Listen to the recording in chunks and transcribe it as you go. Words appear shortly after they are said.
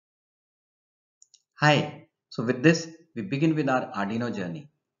Hi, so with this, we begin with our Arduino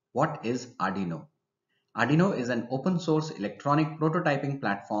journey. What is Arduino? Arduino is an open source electronic prototyping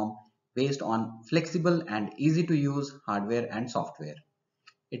platform based on flexible and easy to use hardware and software.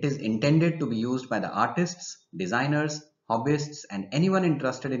 It is intended to be used by the artists, designers, hobbyists, and anyone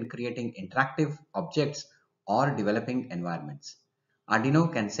interested in creating interactive objects or developing environments.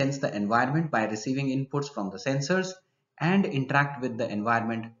 Arduino can sense the environment by receiving inputs from the sensors and interact with the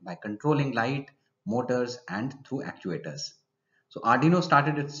environment by controlling light, motors, and through actuators. So Arduino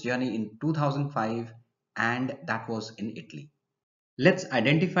started its journey in 2005 and that was in Italy. Let's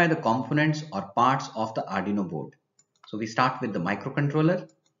identify the components or parts of the Arduino board. So we start with the microcontroller,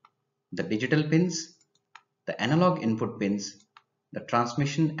 the digital pins, the analog input pins, the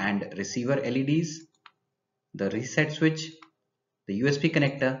transmission and receiver LEDs, the reset switch, the USB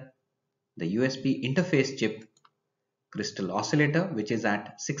connector, the USB interface chip, crystal oscillator which is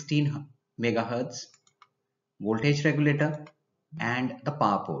at 16 megahertz, voltage regulator, and the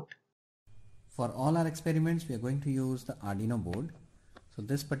power port. For all our experiments, we are going to use the Arduino board. So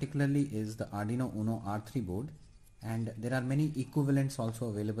this particularly is the Arduino Uno R3 board, and there are many equivalents also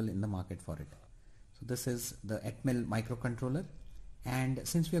available in the market for it. So this is the Atmel microcontroller, and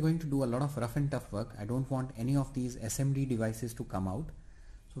since we are going to do a lot of rough and tough work, I don't want any of these SMD devices to come out.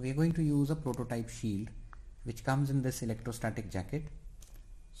 So we are going to use a prototype shield which comes in this electrostatic jacket.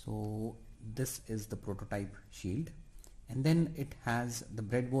 So this is the prototype shield, and then it has the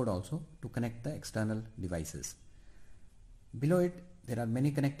breadboard also to connect the external devices. Below it there are many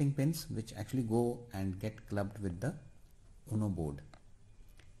connecting pins which actually go and get clubbed with the Uno board.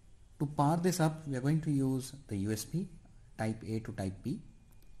 To power this up, we are going to use the USB type A to type B.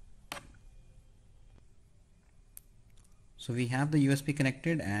 So we have the USB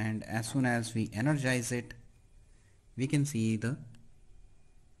connected, and as soon as we energize it, we can see the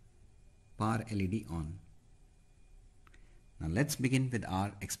power LED on. Now let's begin with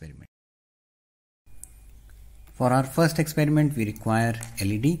our experiment. For our first experiment, we require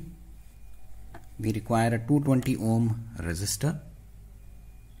LED, we require a 220 ohm resistor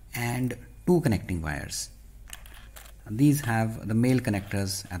and two connecting wires. These have the male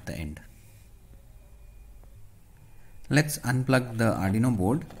connectors at the end. Let's unplug the Arduino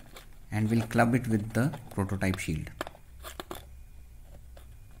board and we'll club it with the prototype shield.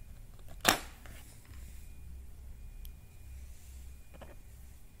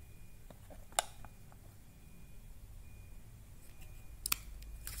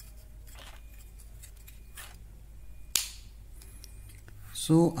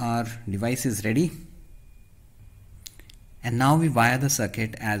 So our device is ready, and now we wire the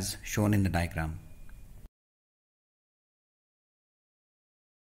circuit as shown in the diagram.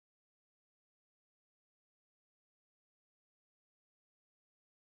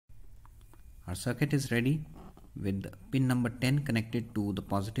 Our circuit is ready with pin number 10 connected to the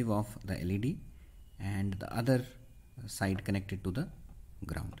positive of the LED and the other side connected to the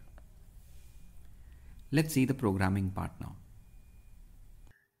ground. Let's see the programming part now.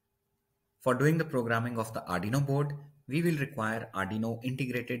 For doing the programming of the Arduino board, we will require Arduino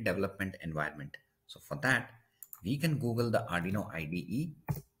Integrated Development Environment. So for that, we can Google the Arduino IDE,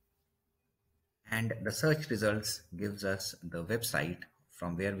 and the search results gives us the website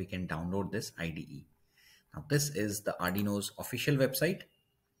from where we can download this IDE. Now this is the Arduino's official website,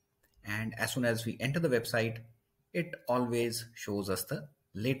 and as soon as we enter the website, it always shows us the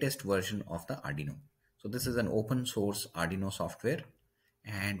latest version of the Arduino. So this is an open source Arduino software,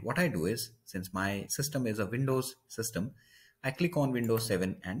 and what I do is, since my system is a Windows system, I click on Windows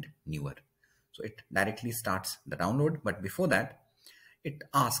 7 and newer. So it directly starts the download, but before that it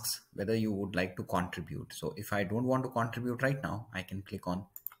asks whether you would like to contribute. So if I don't want to contribute right now, I can click on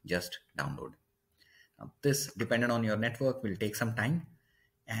just download. Now this, depending on your network, will take some time,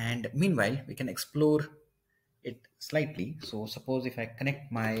 and meanwhile we can explore it slightly. So suppose if I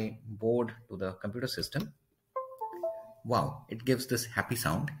connect my board to the computer system, wow, it gives this happy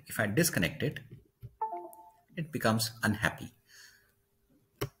sound. If I disconnect it, it becomes unhappy.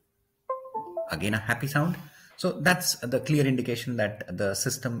 Again a happy sound. So that's the clear indication that the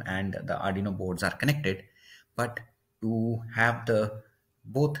system and the Arduino boards are connected. But to have the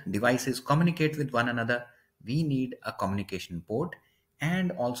both devices communicate with one another, we need a communication board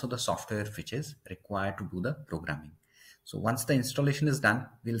and also the software which is required to do the programming. So once the installation is done,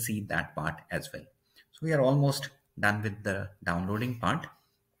 we'll see that part as well. So we are almost done with the downloading part.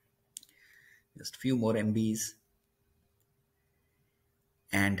 Just few more MBs.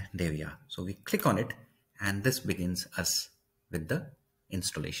 And there we are. So we click on it, and this begins us with the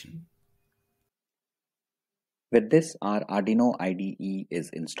installation. With this, our Arduino IDE is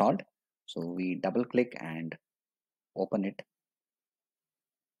installed. So we double click and open it.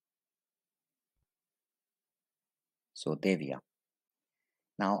 So there we are.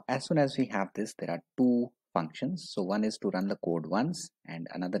 Now, as soon as we have this, there are two functions. So one is to run the code once and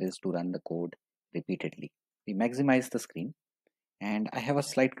another is to run the code repeatedly. We maximize the screen, and I have a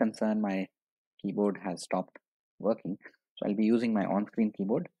slight concern. My keyboard has stopped working. So I'll be using my on-screen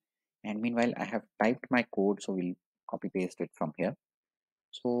keyboard. And meanwhile, I have typed my code. So we'll copy paste it from here.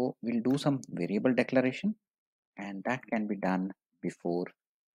 So we'll do some variable declaration, and that can be done before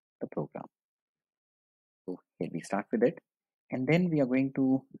the program. So here we start with it. And then we are going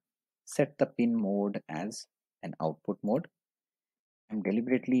to set the pin mode as an output mode. I'm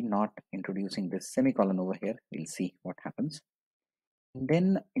deliberately not introducing this semicolon over here. We'll see what happens. And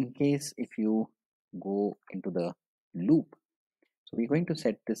then in case if you go into the loop, so we're going to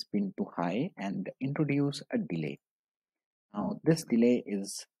set this pin to high and introduce a delay. Now this delay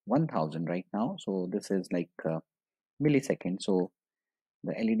is 1000 right now. So this is like milliseconds. So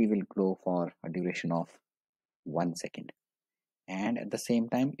the LED will glow for a duration of 1 second. And at the same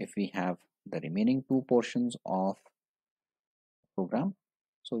time, if we have the remaining two portions of program,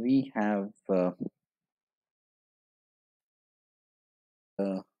 so we have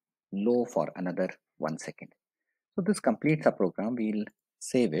low for another 1 second. So this completes our program. We'll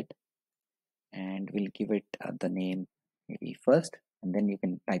save it and we'll give it the name maybe first, and then you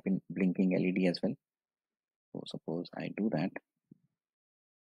can type in blinking LED as well. So suppose I do that.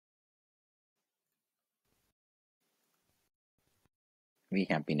 We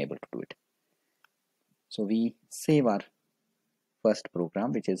have been able to do it. So we save our first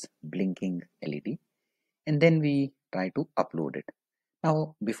program, which is blinking LED, and then we try to upload it.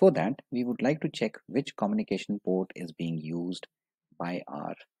 Now before that, we would like to check which communication port is being used by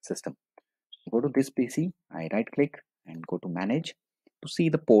our system. So go to this PC, I right click and go to manage to see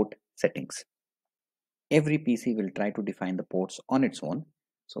the port settings. Every PC will try to define the ports on its own.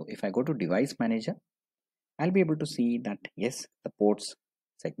 So if I go to device manager, I'll be able to see that yes, the ports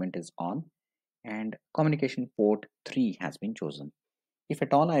segment is on and communication port 3 has been chosen. If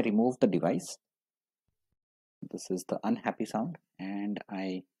at all I remove the device, this is the unhappy sound, and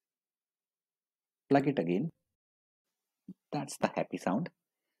I plug it again, that's the happy sound.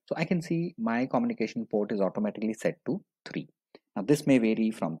 So I can see my communication port is automatically set to 3. Now this may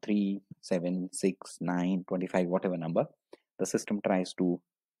vary from 3, 7, 6, 9, 25, whatever number the system tries to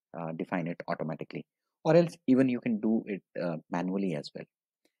define it automatically, or else even you can do it manually as well.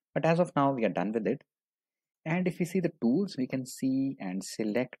 But as of now we are done with it, and if we see the tools, we can see and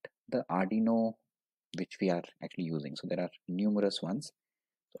select the Arduino which we are actually using. So there are numerous ones.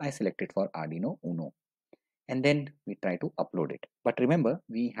 So I selected for Arduino Uno, and then we try to upload it. But remember,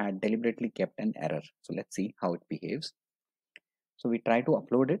 we had deliberately kept an error. So let's see how it behaves. So we try to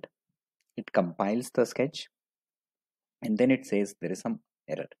upload it. It compiles the sketch, and then it says there is some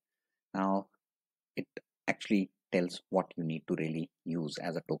error. Now it actually tells what you need to really use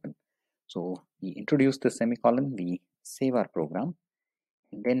as a token. So we introduce the semicolon, we save our program,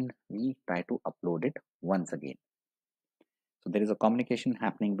 and then we try to upload it once again. So there is a communication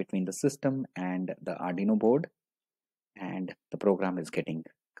happening between the system and the Arduino board, and the program is getting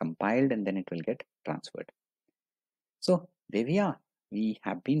compiled and then it will get transferred. So there we are. We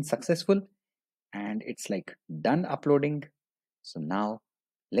have been successful and it's like done uploading. So now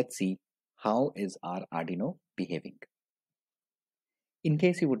let's see how is our Arduino behaving. In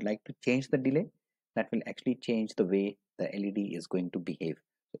case you would like to change the delay, that will actually change the way the LED is going to behave.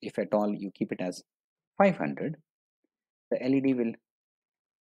 So if at all you keep it as 500, the LED will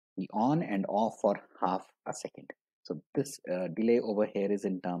be on and off for half a second. So this delay over here is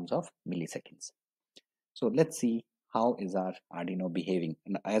in terms of milliseconds. So let's see how is our Arduino behaving.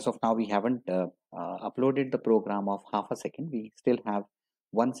 And as of now, we haven't uploaded the program of half a second. We still have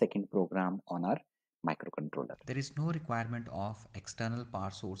 1 second program on our microcontroller. There is no requirement of external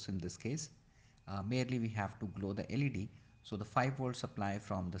power source in this case. Merely we have to glow the LED, so the 5-volt supply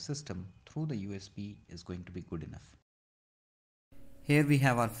from the system through the USB is going to be good enough. Here we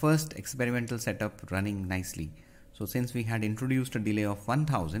have our first experimental setup running nicely. So since we had introduced a delay of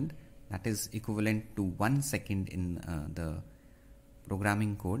 1000, that is equivalent to 1 second in the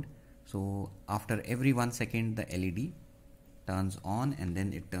programming code. So after every 1 second the LED turns on and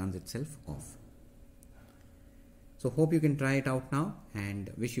then it turns itself off. So hope you can try it out now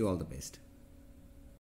and wish you all the best.